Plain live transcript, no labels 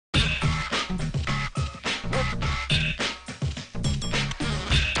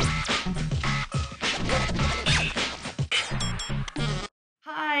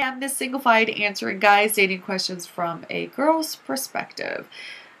Miss Singlefied, answering guys' dating questions from a girl's perspective.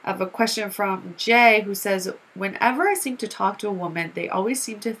 I have a question from Jay who says, whenever I seem to talk to a woman, they always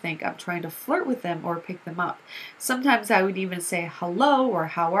seem to think I'm trying to flirt with them or pick them up. Sometimes I would even say hello or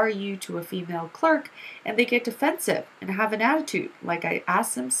how are you to a female clerk, and they get defensive and have an attitude like I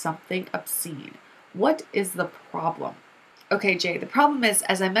asked them something obscene. What is the problem? Okay, Jay, the problem is,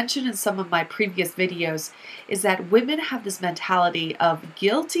 as I mentioned in some of my previous videos, is that women have this mentality of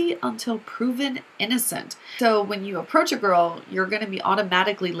guilty until proven innocent. So when you approach a girl, you're going to be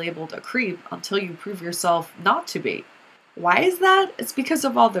automatically labeled a creep until you prove yourself not to be. Why is that? It's because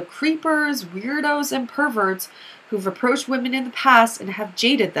of all the creepers, weirdos, and perverts who've approached women in the past and have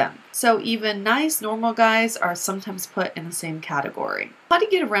jaded them. So even nice, normal guys are sometimes put in the same category. How to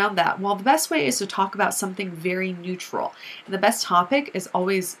get around that? Well, the best way is to talk about something very neutral. And the best topic is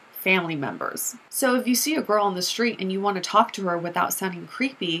always family members. So if you see a girl on the street and you want to talk to her without sounding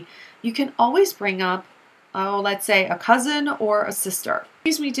creepy, you can always bring up, let's say a cousin or a sister.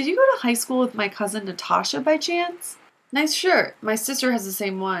 Excuse me, did you go to high school with my cousin Natasha by chance? Nice shirt. My sister has the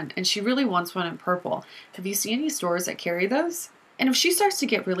same one, and she really wants one in purple. Have you seen any stores that carry those? And if she starts to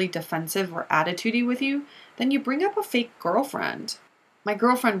get really defensive or attitudey with you, then you bring up a fake girlfriend. My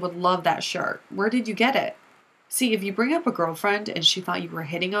girlfriend would love that shirt. Where did you get it? See, if you bring up a girlfriend and she thought you were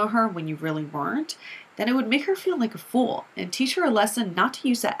hitting on her when you really weren't, then it would make her feel like a fool and teach her a lesson not to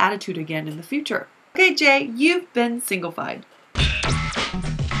use that attitude again in the future. Okay, Jay, you've been Singlefied.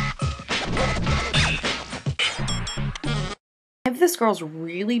 If this girl's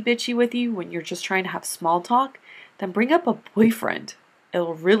really bitchy with you when you're just trying to have small talk, then bring up a boyfriend.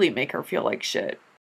 It'll really make her feel like shit.